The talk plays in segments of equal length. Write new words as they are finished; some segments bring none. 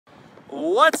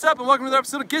What's up and welcome to another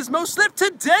episode of GizmoSlip.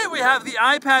 Today we have the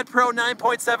iPad Pro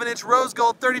 9.7-inch Rose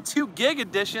Gold 32 gig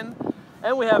edition,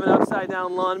 and we have an upside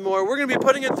down lawnmower. We're going to be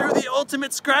putting it through the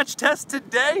ultimate scratch test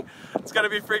today. It's going to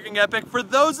be freaking epic. For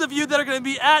those of you that are going to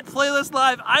be at Playlist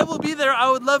Live, I will be there. I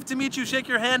would love to meet you, shake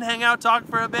your hand, hang out, talk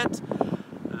for a bit.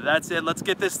 That's it. Let's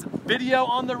get this video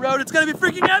on the road. It's going to be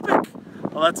freaking epic.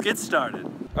 Well, let's get started.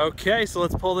 Okay, so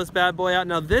let's pull this bad boy out.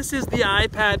 Now this is the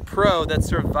iPad Pro that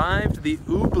survived the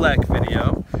Oobleck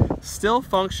video. Still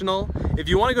functional. If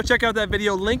you want to go check out that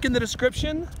video, link in the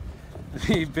description.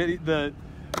 This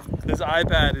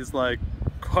iPad is like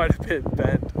quite a bit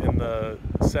bent in the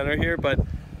center here, but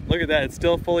look at that, it's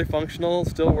still fully functional,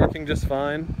 still working just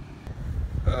fine.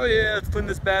 Oh yeah, let's clean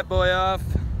this bad boy off.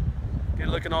 Get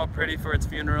it looking all pretty for its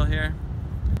funeral here.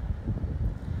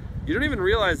 You don't even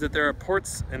realize that there are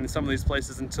ports in some of these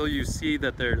places until you see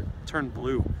that they're turned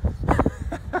blue.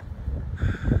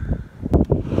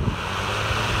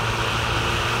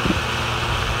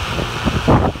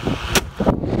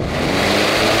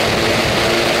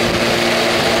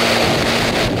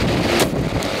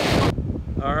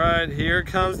 All right, here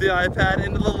comes the iPad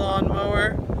into the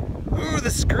lawnmower. Ooh, the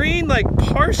screen like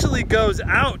partially goes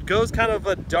out, goes kind of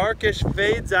a darkish,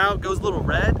 fades out, goes a little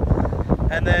red.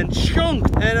 And then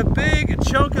chunked, and a big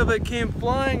chunk of it came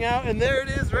flying out, and there it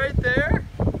is right there.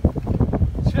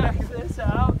 Check this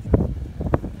out.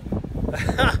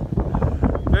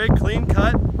 Very clean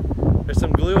cut. There's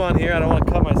some glue on here. I don't want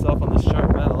to cut myself on this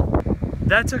sharp metal.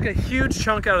 That took a huge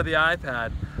chunk out of the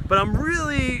iPad, but I'm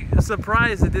really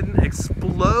surprised it didn't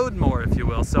explode more, if you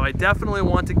will. So I definitely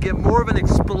want to get more of an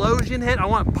explosion hit. I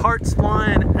want parts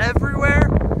flying everywhere.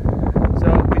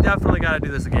 So we definitely got to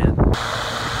do this again.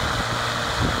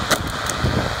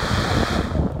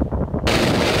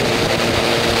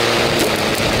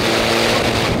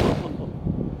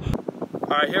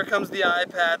 Alright, here comes the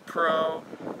iPad Pro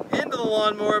into the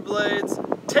lawnmower blades,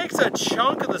 takes a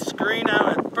chunk of the screen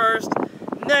out at first,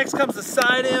 next comes the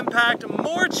side impact,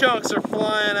 more chunks are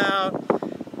flying out.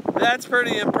 That's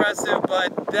pretty impressive,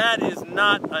 but that is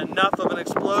not enough of an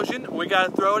explosion. We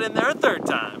gotta throw it in there a third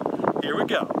time. Here we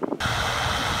go.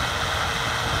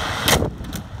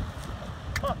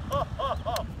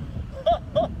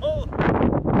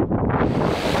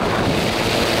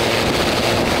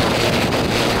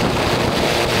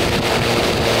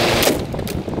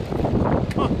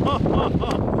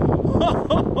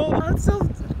 That's so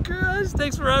good. This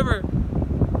takes forever.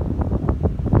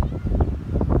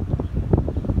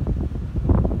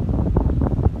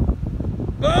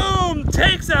 Boom!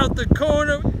 Takes out the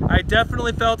corner. I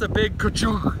definitely felt a big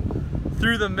ka-chunk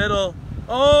through the middle.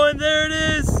 Oh, and there it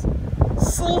is.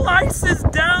 Slices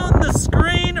down the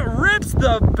screen, rips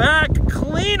the back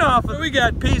clean off. We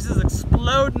got pieces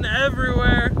exploding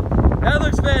everywhere. That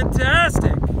looks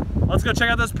fantastic. Let's go check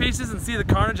out those pieces and see the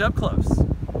carnage up close.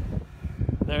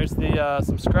 There's the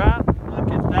some scrap. Look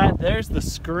at that. There's the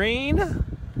screen,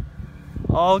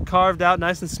 all carved out,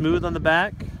 nice and smooth on the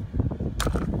back.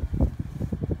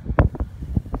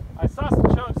 I saw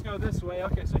some chunks go this way.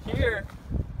 Okay, so here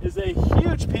is a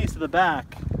huge piece of the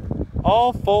back,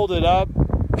 all folded up.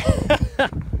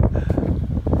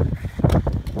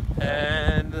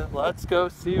 And let's go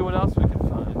see what else we can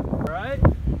find. All right.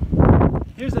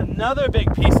 Here's another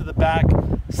big piece of the back.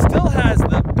 Still has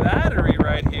the battery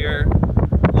right here.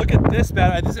 Look at this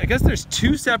battery. I guess there's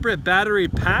two separate battery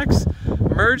packs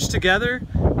merged together.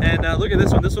 And look at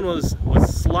this one. This one was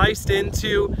sliced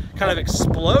into, kind of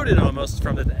exploded almost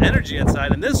from the energy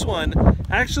inside. And this one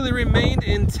actually remained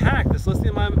intact. This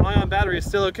lithium-ion battery is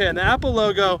still okay. And the Apple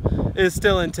logo is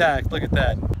still intact. Look at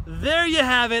that. There you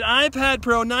have it. iPad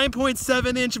Pro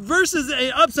 9.7-inch versus a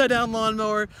upside-down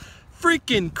lawnmower.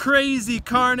 Freaking crazy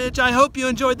carnage. I hope you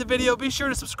enjoyed the video. Be sure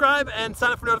to subscribe and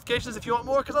sign up for notifications if you want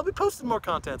more, because I'll be posting more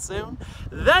content soon.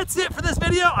 That's it for this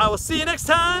video. I will see you next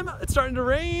time. It's starting to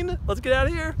rain. Let's get out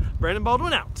of here. Brandon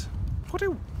Baldwin out.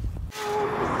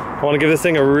 I want to give this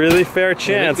thing a really fair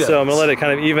chance, so I'm going to let it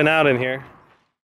kind of even out in here.